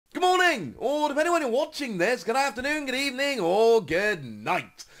morning, or depending on when you're watching this, good afternoon, good evening, or good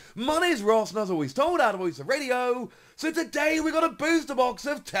night. My name's Ross, and as always told, out of Voice of Radio. So today we got a booster box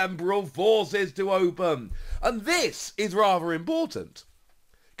of Temporal Forces to open. And this is rather important,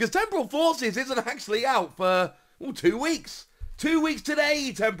 because Temporal Forces isn't actually out for 2 weeks. 2 weeks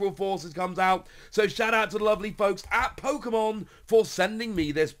today, Temporal Forces comes out. So shout out to the lovely folks at Pokemon for sending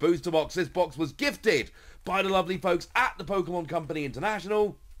me this booster box. This box was gifted by the lovely folks at the Pokémon Company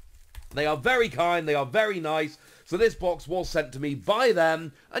International. They are very kind, they are very nice. So this box was sent to me by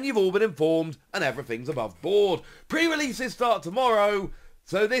them, and you've all been informed, and everything's above board. Pre-releases start tomorrow,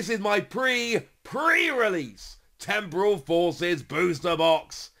 so this is my pre-release Temporal Forces booster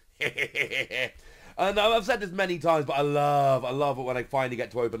box. And I've said this many times, but I love it when I finally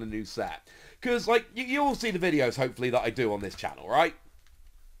get to open a new set. Because, like, you all see the videos, hopefully, that I do on this channel, right?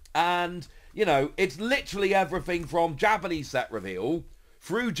 And, you know, it's literally everything from Japanese set reveal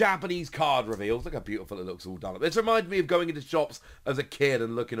through Japanese card reveals. Look how beautiful it looks all done up. This reminds me of going into shops as a kid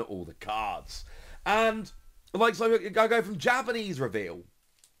and looking at all the cards. And, like, so I go from Japanese reveal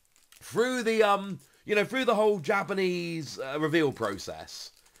through the, you know, through the whole Japanese reveal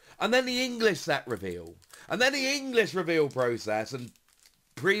process. And then the English set reveal. And then the English reveal process and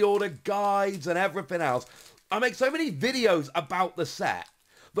pre-order guides and everything else. I make so many videos about the set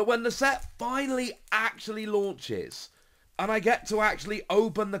that when the set finally actually launches and I get to actually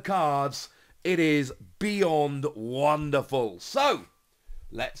open the cards, it is beyond wonderful. So,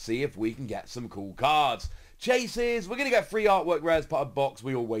 let's see if we can get some cool cards. Chases, we're going to get free artwork rares part of box,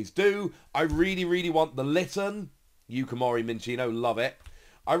 we always do. I really want the Litten. Yukimori Minchino, love it.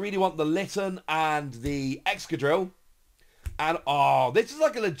 I really want the Litten and the Excadrill. And, oh, this is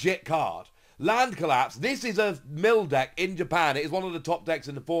like a legit card. Land Collapse. This is a mill deck in Japan. It is one of the top decks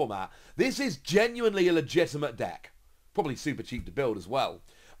in the format. This is genuinely a legitimate deck. Probably super cheap to build as well.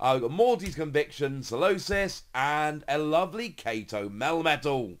 We've got Morty's Conviction, Solosis, and a lovely Kato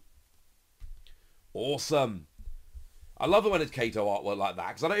Melmetal. Awesome. I love it when it's Kato artwork like that,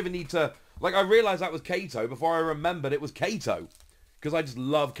 because I don't even need to... Like, I realised that was Kato before I remembered it was Kato. Because I just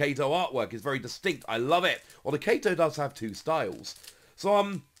love Kato artwork. It's very distinct. I love it. Well, the Kato does have two styles.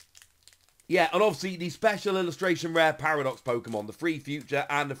 So, yeah, and obviously the special illustration rare Paradox Pokemon, the free Future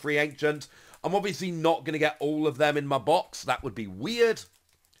and the free Ancient. I'm obviously not going to get all of them in my box. That would be weird.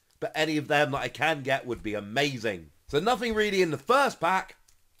 But any of them that I can get would be amazing. So nothing really in the first pack,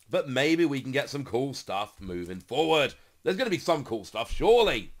 but maybe we can get some cool stuff moving forward. There's going to be some cool stuff,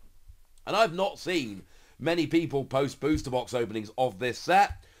 surely. And I've not seen many people post booster box openings of this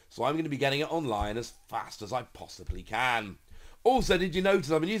set, so I'm going to be getting it online as fast as I possibly can. Also, did you notice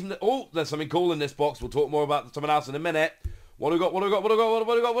I've been using... Oh, there's something cool in this box. We'll talk more about something else in a minute. What do we got? What do we got? What do we got?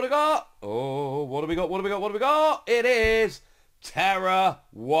 What do we got? What do we got? Oh, what do we got? What do we got? What do we got? It is Terra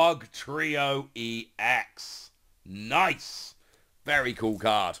Wug Trio EX. Nice. Very cool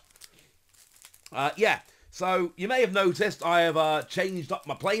card. Yeah, so you may have noticed I have changed up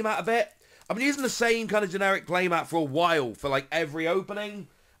my playmat a bit. I've been using the same kind of generic playmat for a while for like every opening.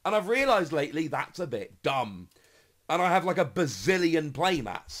 And I've realised lately that's a bit dumb. And I have like a bazillion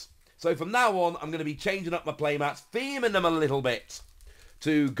playmats. So from now on, I'm going to be changing up my playmats, theming them a little bit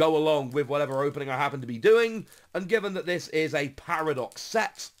to go along with whatever opening I happen to be doing. And given that this is a Paradox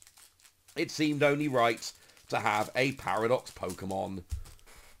set, it seemed only right to have a Paradox Pokemon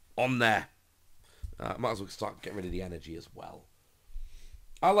on there. Might as well start getting rid of the energy as well.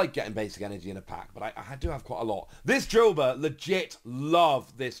 I like getting basic energy in a pack, but I do have quite a lot. This Drillbur, legit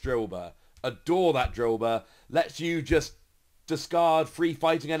love this Drillbur. Adore that Drillbur. Lets you just discard free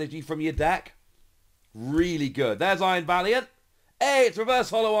fighting energy from your deck. Really good. There's Iron Valiant. Hey, it's Reverse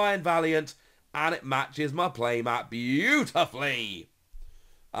Hollow Iron Valiant. And it matches my playmat beautifully.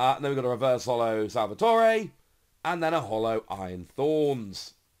 And then we've got a Reverse Hollow Salvatore. And then a Hollow Iron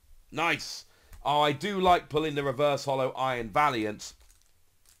Thorns. Nice. Oh, I do like pulling the Reverse Hollow Iron Valiant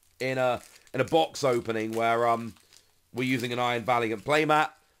in a box opening where we're using an Iron Valiant playmat.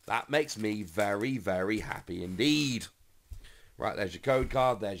 That makes me very happy indeed. Right, there's your code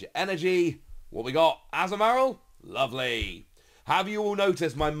card, there's your energy. What we got? Azumarill? Lovely. Have you all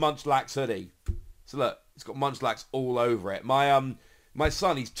noticed my Munchlax hoodie? So look, it's got Munchlax all over it. My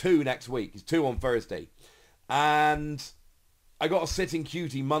son, he's 2 next week. He's 2 on Thursday. And I got a Sitting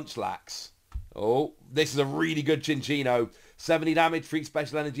Cutie Munchlax. Oh, this is a really good Chinchino. 70 damage, free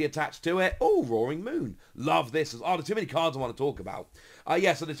special energy attached to it. Oh, Roaring Moon. Love this. Oh, there's too many cards I want to talk about.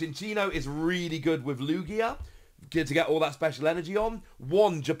 Yeah, so the Chinchino is really good with Lugia. Good to get all that special energy on.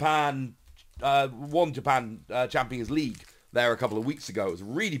 Won Japan Champions League there a couple of weeks ago. It was a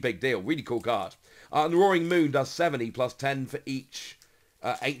really big deal. Really cool card. And the Roaring Moon does 70 plus 10 for each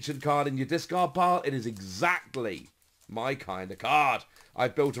ancient card in your discard pile, it is exactly my kind of card.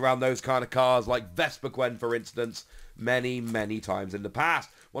 I've built around those kind of cards like Vesperquen, for instance, many, many times in the past.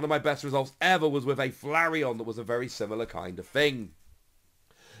 One of my best results ever was with a Flareon that was a very similar kind of thing.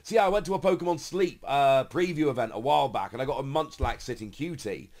 So yeah, I went to a Pokemon Sleep preview event a while back, and I got a Munchlax sitting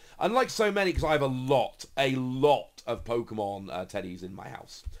cutie. And like so many, because I have a lot of Pokemon teddies in my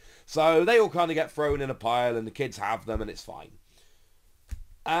house. So they all kind of get thrown in a pile, and the kids have them, and it's fine.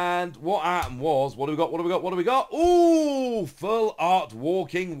 And what happened was, what do we got? Ooh, full art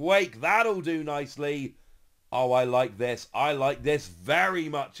walking wake. That'll do nicely. Oh, I like this. I like this very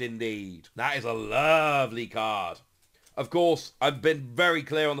much indeed. That is a lovely card. Of course, I've been very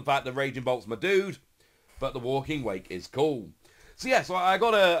clear on the fact that Raging Bolt's my dude, but the walking wake is cool. So yeah, so I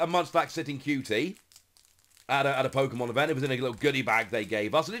got a Munchlax sitting cutie at a Pokemon event. It was in a little goodie bag they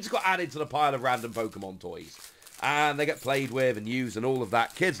gave us, and it just got added to the pile of random Pokemon toys. And they get played with and used and all of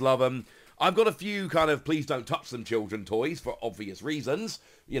that. Kids love them. I've got a few kind of please don't touch them children toys for obvious reasons.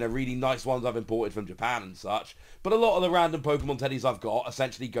 You know, really nice ones I've imported from Japan and such. But a lot of the random Pokemon teddies I've got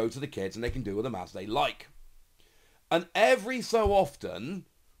essentially go to the kids and they can do with them as they like. And every so often,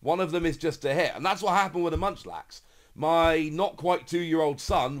 one of them is just a hit. And that's what happened with the Munchlax. My not quite 2-year-old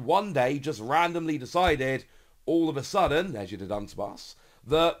son one day just randomly decided, all of a sudden, there's your Dunsparce,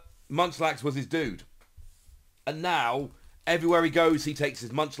 that Munchlax was his dude. And now, everywhere he goes, he takes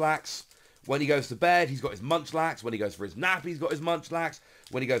his Munchlax. When he goes to bed, he's got his Munchlax. When he goes for his nap, he's got his Munchlax.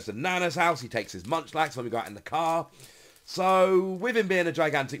 When he goes to Nana's house, he takes his Munchlax when we go out in the car. So, with him being a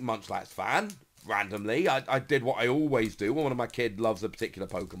gigantic Munchlax fan, randomly, I did what I always do when one of my kids loves a particular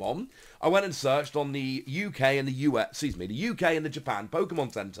Pokemon. I went and searched on the UK and the UK and the Japan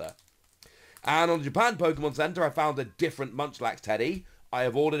Pokemon Center. And on the Japan Pokemon Center, I found a different Munchlax teddy. I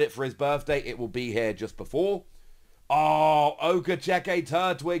have ordered it for his birthday. It will be here just before. Oh, Okacheke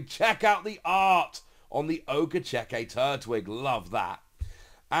Turtwig. Check out the art on the Okacheke Turtwig. Love that.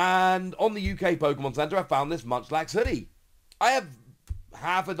 And on the UK Pokemon Center, I found this Munchlax hoodie. I have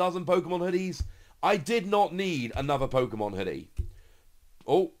half a dozen Pokemon hoodies. I did not need another Pokemon hoodie.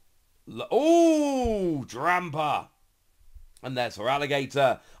 Oh, Drampa. And there's her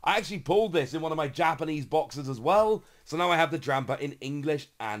alligator. I actually pulled this in one of my Japanese boxes as well. So now I have the Drampa in English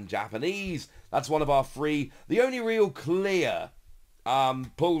and Japanese. That's one of our free, the only real clear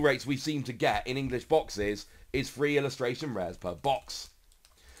pull rates we seem to get in English boxes is free illustration rares per box.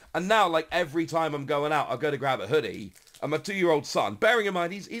 And now, like every time I'm going out, I go to grab a hoodie. And my 2-year-old son, bearing in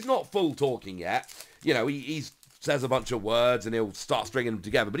mind, he's not full talking yet. You know, he says a bunch of words and he'll start stringing them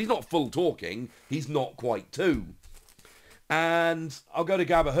together. But he's not full talking. He's not quite 2. And I'll go to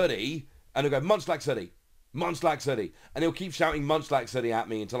grab a hoodie, and he'll go, Munchlax hoodie, Munchlax hoodie. And he'll keep shouting Munchlax hoodie at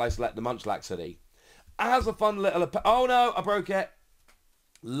me until I select the Munchlax hoodie. As a fun little... Oh, no, I broke it.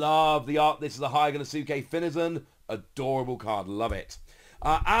 Love the art. This is a Hyganosuke Finizen. Adorable card. Love it.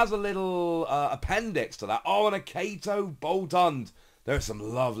 As a little appendix to that, and a Kato Boltund. There's some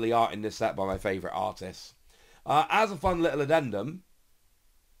lovely art in this set by my favourite artists. As a fun little addendum,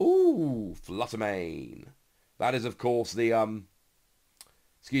 Fluttermane. That is, of course, the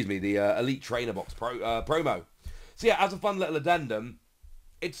Elite Trainer Box promo. So yeah, as a fun little addendum,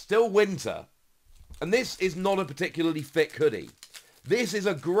 it's still winter. And this is not a particularly thick hoodie. This is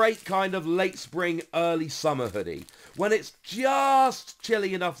a great kind of late spring, early summer hoodie. When it's just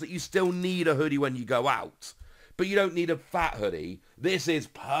chilly enough that you still need a hoodie when you go out. But you don't need a fat hoodie. This is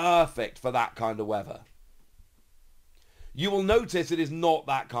perfect for that kind of weather. You will notice it is not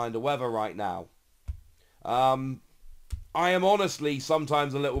that kind of weather right now. I am honestly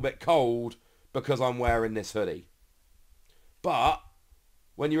sometimes a little bit cold because I'm wearing this hoodie. But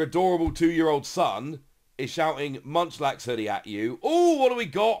when your adorable 2-year-old son is shouting Munchlax hoodie at you, what do we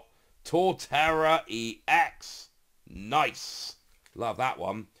got? Torterra EX. Nice. Love that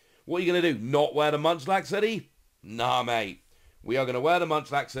one. What are you going to do? Not wear the Munchlax hoodie? Nah, mate. We are going to wear the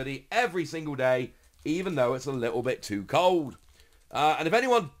Munchlax hoodie every single day, even though it's a little bit too cold. And if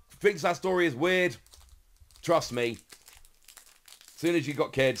anyone thinks that story is weird, trust me, as soon as you've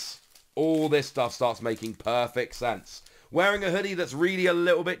got kids, all this stuff starts making perfect sense. Wearing a hoodie that's really a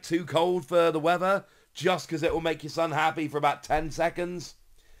little bit too cold for the weather, just because it will make your son happy for about 10 seconds?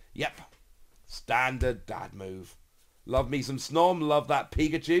 Yep. Standard dad move. Love me some Snom, love that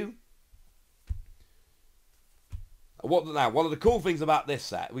Pikachu. One of the cool things about this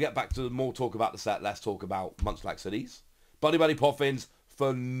set, we get back to more talk about the set, less talk about Munchlax hoodies. Buddy Poffin's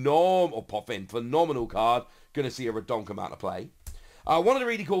phenomenal card. Going to see a redonk amount of play. One of the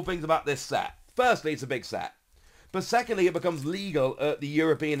really cool things about this set, firstly, it's a big set. But secondly, it becomes legal at the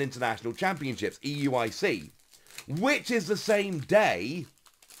European International Championships, EUIC, which is the same day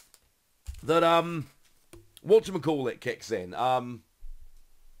that, whatchamacallit kicks in. Oh,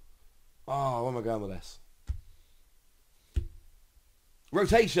 where am I going with this?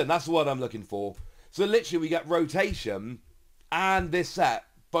 Rotation, that's the word I'm looking for. So literally we get rotation and this set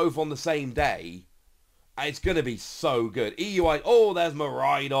both on the same day. It's going to be so good. EUI, oh, there's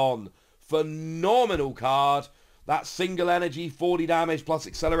Miraidon. Phenomenal card. That single energy, 40 damage plus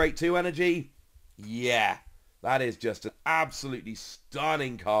accelerate 2 energy. Yeah, that is just an absolutely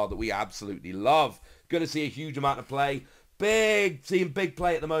stunning card that we absolutely love. Going to see a huge amount of play. Seeing big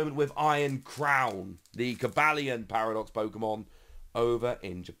play at the moment with Iron Crown, the Cabalion Paradox Pokemon over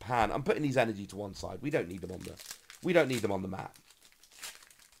in Japan. I'm putting these energy to one side. We don't need them on the map.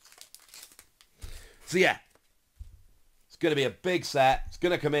 So yeah, it's going to be a big set. It's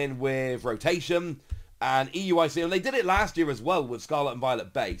going to come in with rotation and EUIC. And they did it last year as well with Scarlet and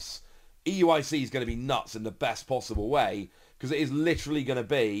Violet base. EUIC is going to be nuts in the best possible way because it is literally going to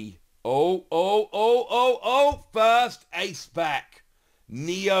be, first A-Spec.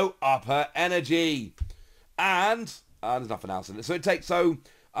 Neo Upper Energy. And there's nothing else in it. So it takes, for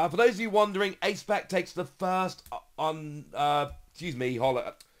those of you wondering, A-Spec takes the first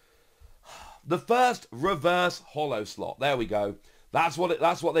the first reverse holo slot. There we go. That's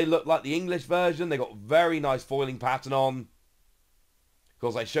what they look like, the English version. They got very nice foiling pattern on. Of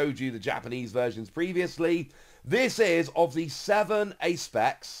course, I showed you the Japanese versions previously. This is, of the 7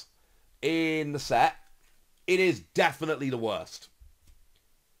 A-Specs in the set, it is definitely the worst.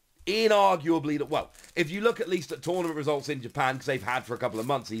 Inarguably, well, if you look at least at tournament results in Japan, because they've had for a couple of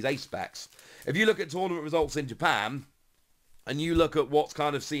months these A-Specs, if you look at tournament results in Japan, and you look at what's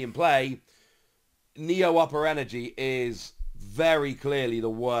kind of seeing play, Neo Upper Energy is very clearly the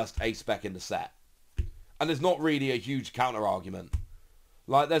worst A-Spec in the set. And there's not really a huge counter-argument.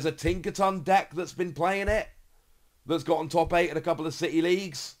 Like, there's a Tinkerton deck that's been playing it, that's gotten top 8 in a couple of city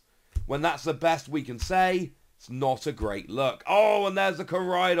leagues. When that's the best we can say, it's not a great look. Oh, and there's a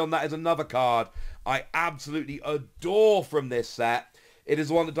Koraidon. That is another card I absolutely adore from this set. It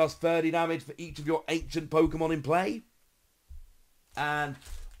is one that does 30 damage for each of your ancient Pokemon in play. And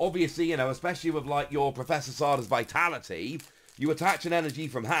obviously, you know, especially with like your Professor Sada's Vitality, you attach an energy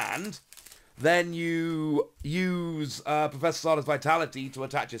from hand, then you use Professor Sada's Vitality to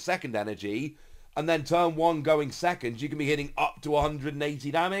attach a second energy, and then turn 1 going second, you can be hitting up to 180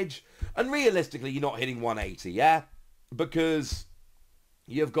 damage. And realistically, you're not hitting 180, yeah? Because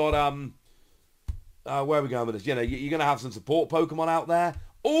you've got, where are we going with this? You know, you're going to have some support Pokemon out there.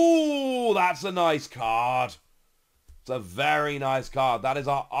 Oh, that's a nice card. It's a very nice card. That is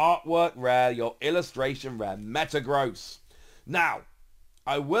our artwork rare, your illustration rare, Metagross. Now,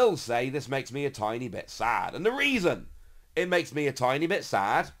 I will say this makes me a tiny bit sad. And the reason it makes me a tiny bit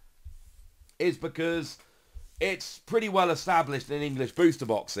sad is because it's pretty well established in English booster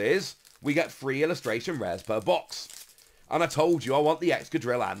boxes. We get 3 illustration rares per box. And I told you I want the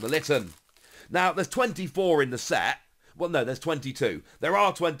Excadrill and the Litten. Now, there's 24 in the set. Well, no, there's 22. There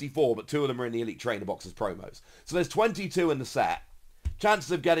are 24, but 2 of them are in the Elite Trainer boxes promos. So there's 22 in the set.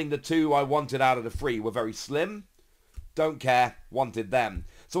 Chances of getting the 2 I wanted out of the 3 were very slim. Don't care. Wanted them.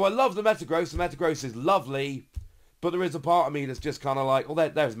 So I love the Metagross. The Metagross is lovely. But there is a part of me that's just kind of like, well,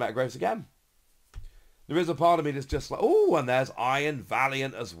 there's Metagross again. There is a part of me that's just like, oh, and there's Iron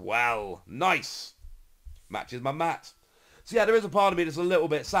Valiant as well. Nice. Matches my mat. So yeah, there is a part of me that's a little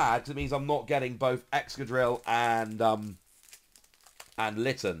bit sad because it means I'm not getting both Excadrill and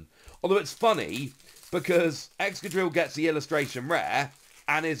Litten. Although it's funny because Excadrill gets the illustration rare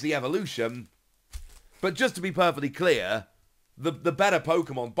and is the evolution. But just to be perfectly clear, the better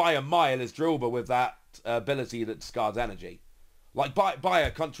Pokemon by a mile is Drillbur with that ability that discards energy. Like by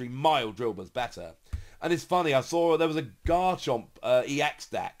a country mile, Drillbur's better. And it's funny, I saw there was a Garchomp EX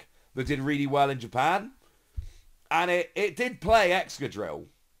deck that did really well in Japan. And it did play Excadrill.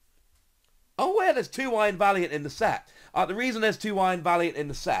 Oh, yeah, there's 2 Iron Valiant in the set. The reason there's 2 Iron Valiant in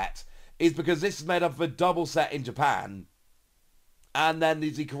the set is because this is made up of a double set in Japan. And then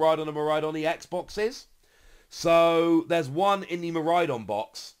there's the Koraidon and Miraidon EX boxes. So there's 1 in the Miraidon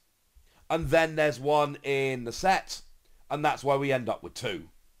box. And then there's 1 in the set. And that's why we end up with 2.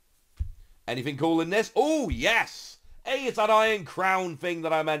 Anything cool in this? Oh, yes! Hey, it's that Iron Crown thing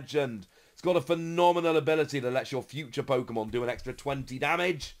that I mentioned. It's got a phenomenal ability that lets your future Pokemon do an extra 20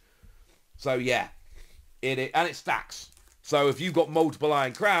 damage. So, yeah. And it stacks. So, if you've got multiple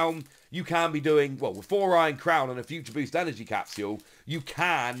Iron Crown, you can be doing, well, with 4 Iron Crown and a Future Boost Energy Capsule, you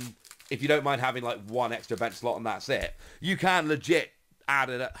can, if you don't mind having, like, 1 extra bench slot and that's it, you can legit add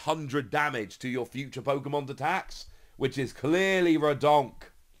 100 damage to your future Pokemon's attacks, which is clearly redonk.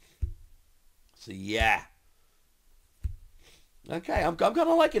 So, yeah. Okay, I'm kind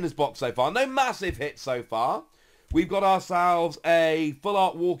of liking this box so far. No massive hits so far. We've got ourselves a full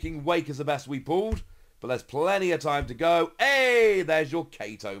art Walking Wake as the best we pulled. But there's plenty of time to go. Hey, there's your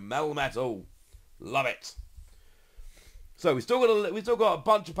Kato Melmetal. Love it. So we still got a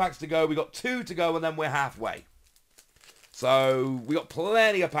bunch of packs to go. We got 2 to go, and then we're halfway. So we got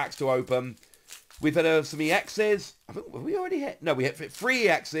plenty of packs to open. We've had some EXs. I think, have we already hit? No, we hit 3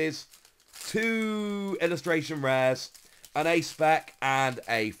 EXs, 2 illustration rares, an A-Spec, and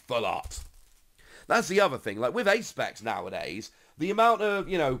a full art. That's the other thing. Like with A-Specs nowadays, the amount of,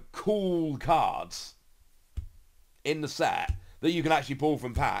 you know, cool cards in the set that you can actually pull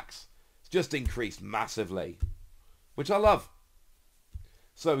from packs has just increased massively, which I love.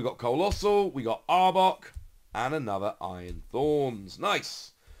 So we got Colossal, we got Arbok, and another Iron Thorns.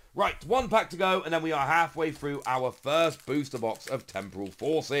 Nice. Right, 1 pack to go, and then we are halfway through our first booster box of Temporal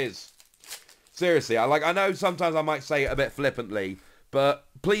Forces. Seriously, I know sometimes I might say it a bit flippantly, but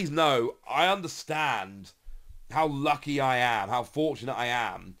please know, I understand how lucky I am, how fortunate I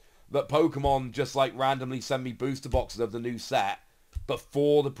am, that Pokemon just like randomly send me booster boxes of the new set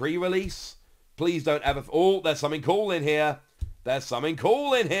before the pre-release. Please don't ever... Oh, there's something cool in here. There's something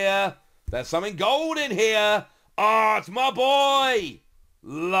cool in here. There's something gold in here. Ah, it's my boy.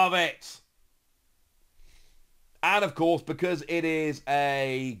 Love it. And of course, because it is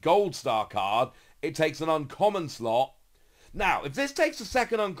a gold star card, it takes an uncommon slot. Now, if this takes a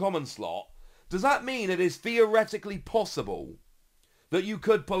second uncommon slot, does that mean it is theoretically possible that you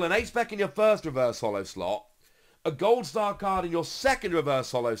could pull an A-Spec in your first reverse holo slot, a gold star card in your second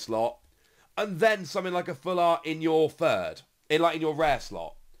reverse holo slot, and then something like a full art in your third, in your rare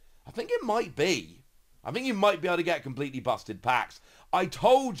slot? I think it might be. I think you might be able to get completely busted packs. I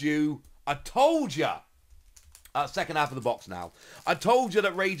told you. Second half of the box now. I told you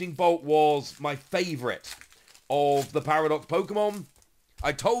that Raging Bolt was my favourite of the Paradox Pokemon.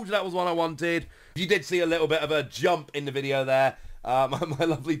 I told you that was one I wanted. You did see a little bit of a jump in the video there. My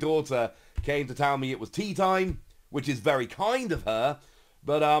lovely daughter came to tell me it was tea time, which is very kind of her.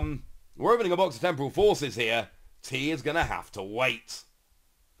 But we're opening a box of Temporal Forces here. Tea is going to have to wait.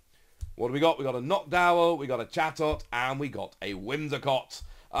 What do we got? We got a Noctowl, we got a Chatot, and we got a Whimsicott.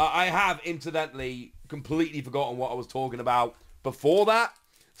 I have, incidentally, completely forgotten what I was talking about before that.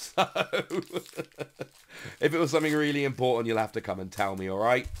 So, if it was something really important, you'll have to come and tell me,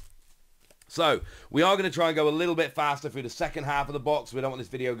 alright? So, we are going to try and go a little bit faster through the second half of the box. We don't want this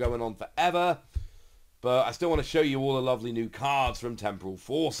video going on forever. But I still want to show you all the lovely new cards from Temporal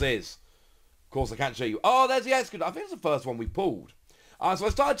Forces. Of course, I can't show you... Oh, there's the Excadrill. I think it's the first one we pulled. So I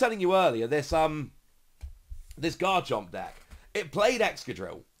started telling you earlier, this Garchomp deck, it played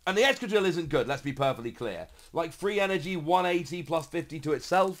Excadrill. And the Excadrill isn't good, let's be perfectly clear. Like, free energy, 180 plus 50 to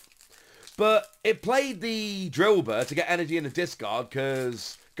itself. But it played the Drillbur to get energy in the discard,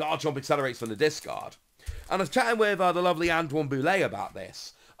 because Garchomp accelerates from the discard. And I was chatting with the lovely Antoine Boulet about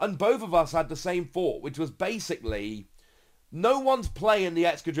this. And both of us had the same thought, which was basically, no one's playing the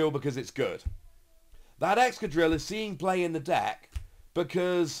Excadrill because it's good. That Excadrill is seeing play in the deck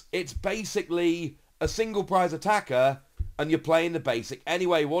because it's basically a single prize attacker and you're playing the basic.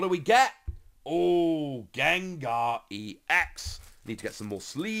 Anyway, what do we get? Oh, Gengar EX. Need to get some more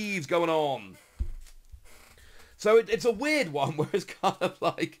sleeves going on. So it's a weird one where it's kind of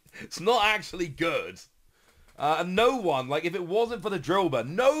like, it's not actually good. And no one, like if it wasn't for the Drillbur,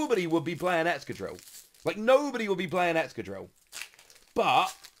 nobody would be playing Excadrill. Like nobody would be playing Excadrill.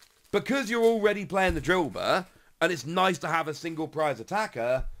 But because you're already playing the Drillbur, and it's nice to have a single prize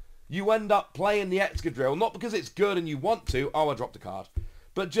attacker, you end up playing the Excadrill, not because it's good and you want to, oh, I dropped a card,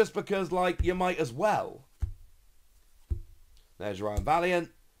 but just because, like, you might as well. There's Ryan Valiant.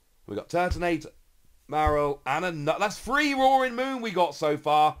 We got Turtonator, Marill, and a... That's 3 Roaring Moon we got so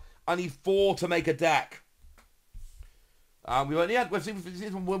far. I need 4 to make a deck. We've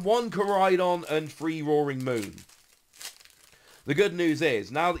seen 1 Koraidon and 3 Roaring Moon. The good news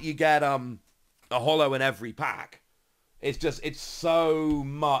is, now that you get a holo in every pack, it's so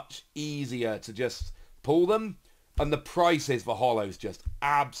much easier to just pull them, and the prices for holos just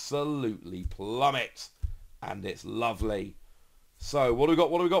absolutely plummet, and it's lovely. So what do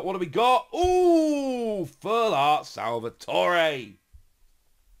we got? Ooh, full art Salvatore.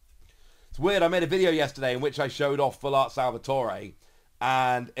 It's weird, I made a video yesterday in which I showed off full art Salvatore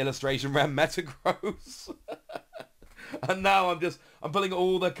and illustration rare Metagross. And now I'm pulling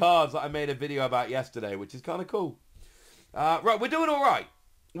all the cards that I made a video about yesterday, which is kind of cool. Right, we're doing all right.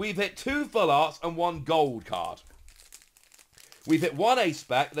 We've hit 2 full arts and 1 gold card. We've hit 1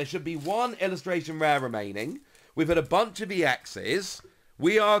 A-Spec. There should be 1 illustration rare remaining. We've hit a bunch of EXs.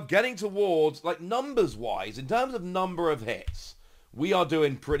 We are getting towards, like, numbers-wise, in terms of number of hits, we are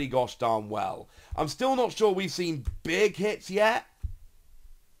doing pretty gosh darn well. I'm still not sure we've seen big hits yet,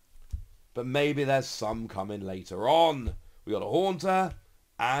 but maybe there's some coming later on. We got a Haunter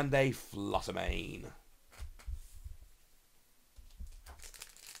and a Fluttermane.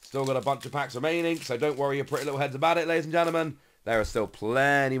 Still got a bunch of packs remaining, so don't worry your pretty little heads about it, ladies and gentlemen. There are still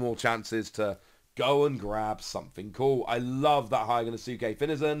plenty more chances to go and grab something cool. I love that Hygenosuke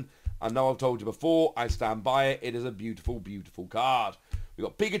Finizen. I know I've told you before, I stand by it. It is a beautiful, beautiful card. We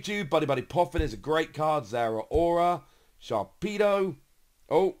got Pikachu, Buddy Buddy Poffin is a great card. Zera Aura, Sharpedo.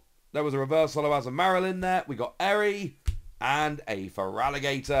 Oh, there was a reverse holo as a Marilyn there. We got Eri and a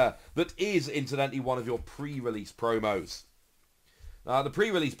Feraligatr. That is, incidentally, one of your pre-release promos. The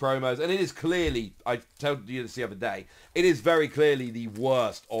pre-release promos, and it is clearly, I told you this the other day, it is very clearly the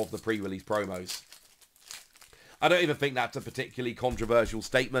worst of the pre-release promos. I don't even think that's a particularly controversial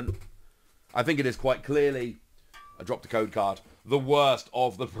statement. I think it is quite clearly, I dropped a code card, the worst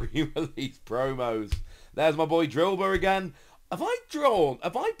of the pre-release promos. There's my boy Drillbur again. Have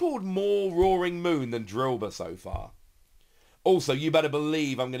I pulled more Roaring Moon than Drillbur so far? Also, you better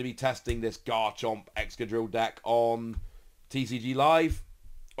believe I'm going to be testing this Garchomp Excadrill deck on TCG Live.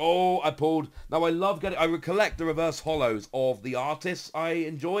 Oh, I pulled. Now I collect the reverse holos of the artists I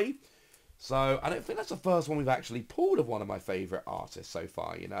enjoy. So I don't think that's the first one we've actually pulled of one of my favourite artists so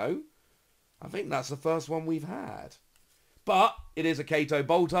far, you know. I think that's the first one we've had. But it is a Kato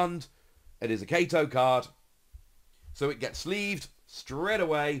Boltund. It is a Kato card. So it gets sleeved straight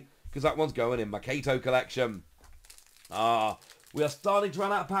away because that one's going in my Kato collection. We are starting to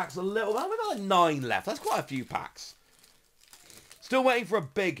run out of packs a little bit. We've got like 9 left. That's quite a few packs. Still waiting for a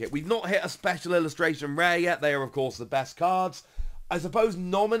big hit. We've not hit a special illustration rare yet. They are, of course, the best cards. I suppose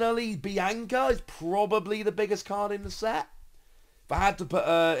nominally Bianca is probably the biggest card in the set. If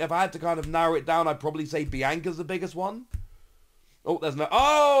I had to kind of narrow it down, I'd probably say Bianca's the biggest one. Oh,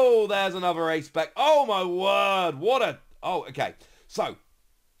 there's another ace spec. Oh my word, okay. So,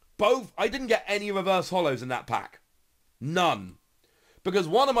 I didn't get any reverse holos in that pack. None. Because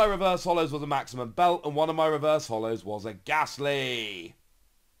one of my reverse holos was a Maximum Belt, and one of my reverse holos was a Ghastly.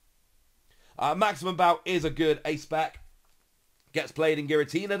 Maximum Belt is a good ace spec. Gets played in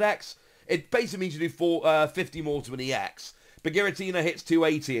Giratina decks. It basically means you do 50 more to an EX. But Giratina hits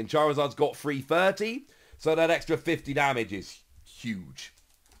 280 and Charizard's got 330. So that extra 50 damage is huge.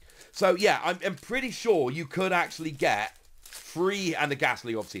 So yeah, I'm pretty sure you could actually get free, and the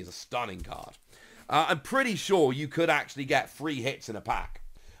Ghastly obviously is a stunning card. I'm pretty sure you could actually get 3 hits in a pack.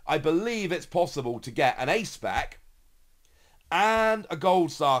 I believe it's possible to get an ace spec and a gold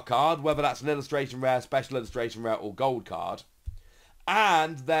star card, whether that's an illustration rare, special illustration rare, or gold card.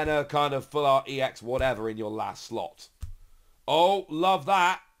 And then a kind of full art EX whatever in your last slot. Oh, love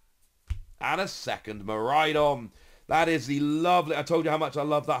that. And a second Miraidon. That is the lovely... I told you how much I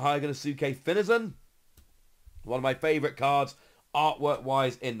love that Hygenosuke Finizen. One of my favourite cards,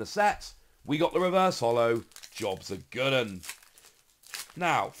 artwork-wise, in the set. We got the reverse holo. Job's a good un.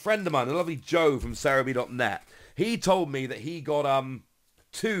 Now, friend of mine, a lovely Joe from Cerebi.net, he told me that he got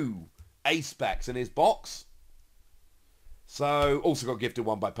 2 ace specs in his box. So, also got gifted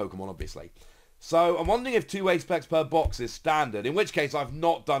one by Pokemon, obviously. So, I'm wondering if 2 ace specs per box is standard, in which case I've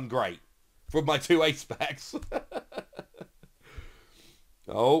not done great from my 2 ace specs.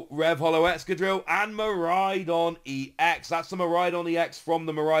 Oh, Rev Holo Excadrill and Miraidon EX. That's the Miraidon EX from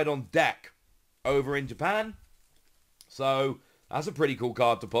the Miraidon deck over in Japan. So, that's a pretty cool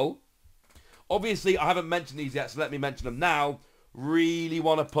card to pull. Obviously, I haven't mentioned these yet, so let me mention them now. Really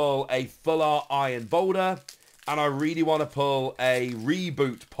want to pull a Full Art Iron Boulder. And I really want to pull a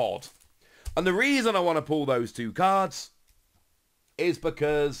Reboot Pod. And the reason I want to pull those 2 cards is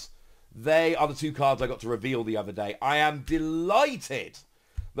because they are the 2 cards I got to reveal the other day. I am delighted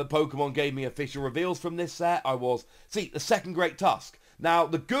that Pokemon gave me official reveals from this set. See, the second Great Tusk. Now,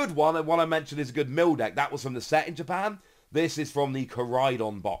 the good one, and one I mentioned is a good mill deck, that was from the set in Japan. This is from the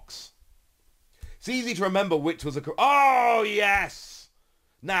Koraidon box. It's easy to remember which was a... Oh, yes!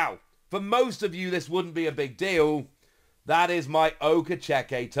 Now, for most of you, this wouldn't be a big deal. That is my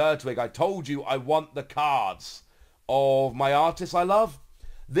Okacheke Turtwig. I told you I want the cards of my artists I love.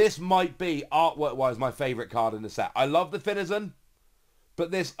 This might be, artwork-wise, my favourite card in the set. I love the Finizen,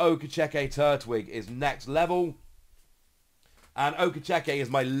 but this Okacheke Turtwig is next level. And Okacheke is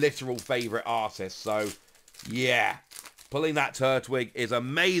my literal favourite artist. So, yeah. Pulling that Turtwig is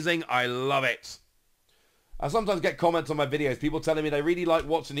amazing. I love it. I sometimes get comments on my videos, people telling me they really like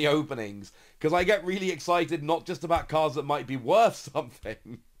watching the openings, because I get really excited not just about cards that might be worth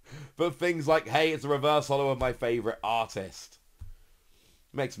something, but things like, hey, it's a reverse holo of my favourite artist.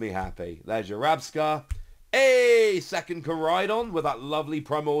 Makes me happy. There's your Rabscar, A second Koraidon with that lovely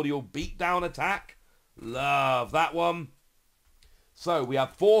primordial beatdown attack. Love that one. So we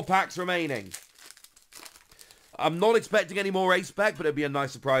have 4 packs remaining. I'm not expecting any more ace spec, but it'd be a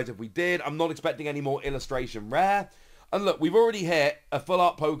nice surprise if we did. I'm not expecting any more illustration rare. And look, we've already hit a full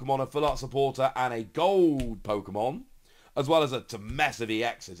art Pokemon, a full art supporter, and a gold Pokemon, as well as a massive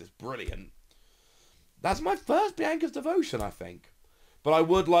EXs. It's brilliant. That's my first Bianca's Devotion, I think. But I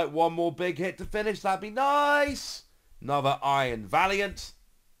would like one more big hit to finish. That'd be nice. Another Iron Valiant.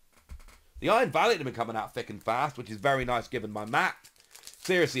 The Iron Valiant have been coming out thick and fast, which is very nice given my mat.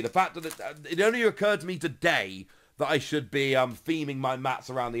 Seriously, the fact that it only occurred to me today that I should be theming my mats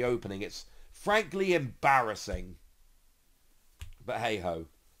around the opening. It's frankly embarrassing. But hey-ho.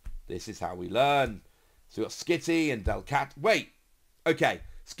 This is how we learn. So we've got Skitty and Delcat. Wait. Okay.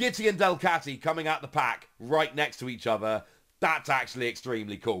 Skitty and Delcatty coming out the pack right next to each other. That's actually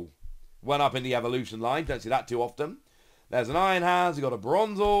extremely cool. Went up in the evolution line. Don't see that too often. There's an Iron Hands. We've got a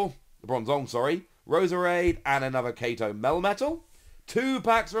Bronzong, sorry. Roserade and another Kato Melmetal. 2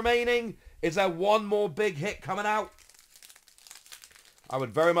 packs remaining. Is there one more big hit coming out? I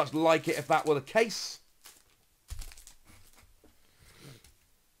would very much like it if that were the case.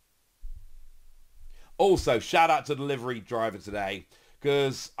 Also, shout out to the delivery driver today,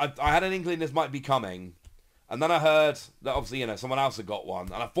 because I had an inkling this might be coming, and then I heard that obviously, you know, someone else had got one,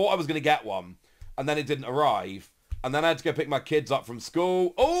 and I thought I was going to get one, and then it didn't arrive, and then I had to go pick my kids up from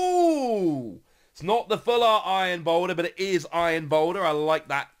school. Oh! It's not the full art Iron Boulder, but it is Iron Boulder. I like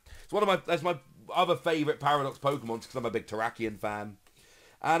that. It's one of that's my other favourite Paradox Pokemon, because I'm a big Terrakion fan.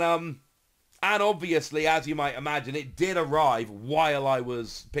 And obviously, as you might imagine, it did arrive while I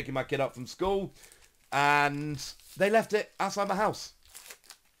was picking my kid up from school, and they left it outside my house.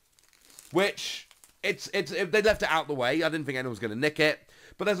 Which, they left it out the way. I didn't think anyone was going to nick it.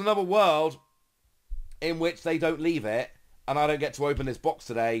 But there's another world in which they don't leave it, and I don't get to open this box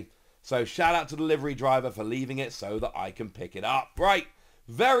today. So shout out to the delivery driver for leaving it so that I can pick it up. Right,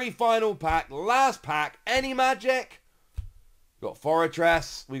 very final pack, last pack, any magic? We got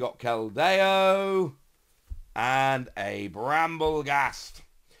Fortress, we got Keldeo, and a Bramblegast.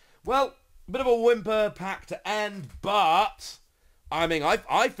 Well, a bit of a whimper pack to end, but I mean,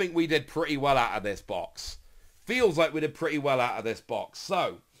 I think we did pretty well out of this box. Feels like we did pretty well out of this box.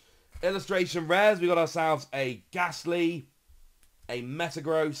 So, illustration rares, we got ourselves a Ghastly, a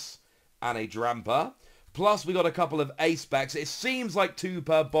Metagross, and a Drampa. Plus, we got a couple of ace specs. It seems like 2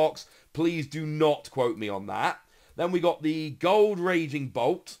 per box. Please do not quote me on that. Then we got the Gold Raging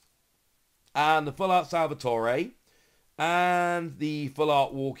Bolt, and the Full Art Salvatore, and the Full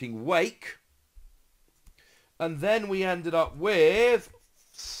Art Walking Wake. And then we ended up with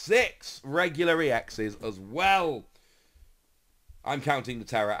 6 regular EXs as well. I'm counting the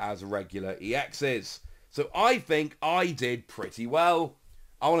Terra as regular EXs. So I think I did pretty well.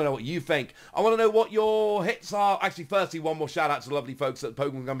 I want to know what you think. I want to know what your hits are. Actually, firstly, one more shout out to the lovely folks at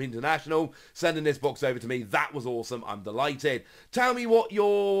Pokémon Company International sending this box over to me. That was awesome. I'm delighted. Tell me what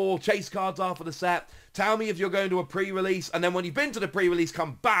your chase cards are for the set. Tell me if you're going to a pre-release. And then when you've been to the pre-release,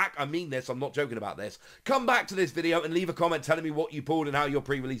 come back. I mean this. I'm not joking about this. Come back to this video and leave a comment telling me what you pulled and how your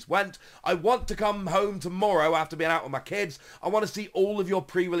pre-release went. I want to come home tomorrow after being out with my kids. I want to see all of your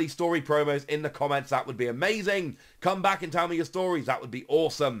pre-release story promos in the comments. That would be amazing. Come back and tell me your stories. That would be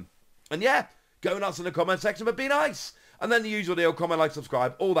awesome. And yeah, go nuts in the comment section, but be nice. And then the usual deal, comment, like,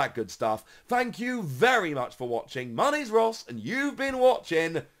 subscribe, all that good stuff. Thank you very much for watching. My name's Ross, and you've been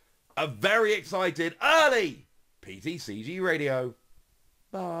watching a very excited early PTCG Radio.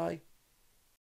 Bye.